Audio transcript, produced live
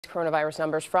coronavirus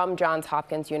numbers from Johns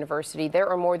Hopkins University. There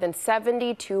are more than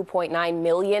 72.9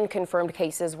 million confirmed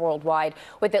cases worldwide,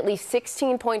 with at least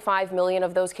 16.5 million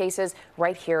of those cases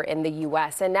right here in the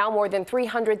U.S. And now more than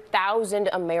 300,000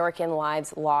 American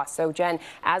lives lost. So, Jen,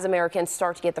 as Americans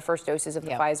start to get the first doses of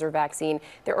the Pfizer vaccine,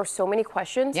 there are so many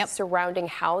questions surrounding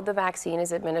how the vaccine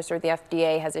is administered. The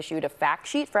FDA has issued a fact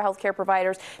sheet for healthcare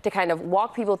providers to kind of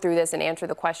walk people through this and answer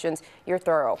the questions. You're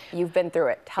thorough. You've been through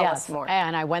it. Tell us more.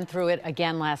 And I went through it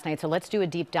again last night. So let's do a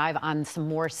deep dive on some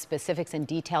more specifics and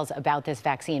details about this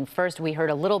vaccine. First, we heard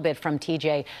a little bit from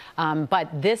TJ, but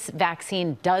this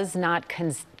vaccine does not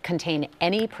contain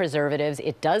any preservatives.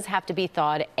 It does have to be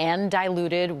thawed and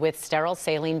diluted with sterile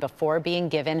saline before being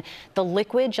given. The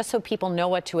liquid, just so people know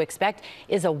what to expect,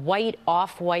 is a white,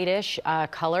 off-whitish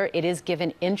color. It is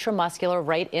given intramuscular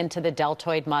right into the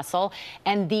deltoid muscle.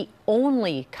 And the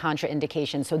only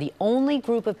contraindication, so the only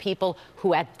group of people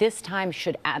who at this time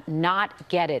should not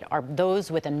get it, are those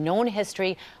with a known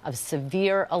history of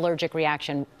severe allergic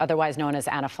reaction, otherwise known as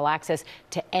anaphylaxis,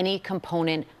 to any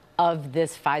component of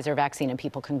this Pfizer vaccine. And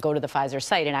people can go to the Pfizer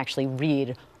site and actually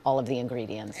read all of the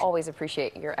ingredients. Always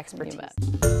appreciate your expertise.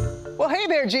 Well, hey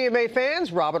there, GMA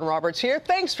fans. Robin Roberts here.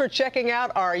 Thanks for checking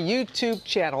out our YouTube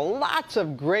channel. Lots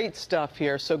of great stuff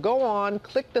here. So go on,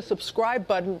 click the subscribe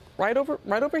button right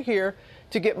over here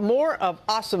to get more of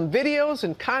awesome videos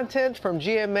and content from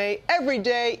GMA every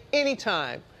day,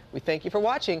 anytime. We thank you for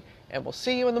watching, and we'll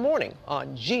see you in the morning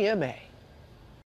on GMA.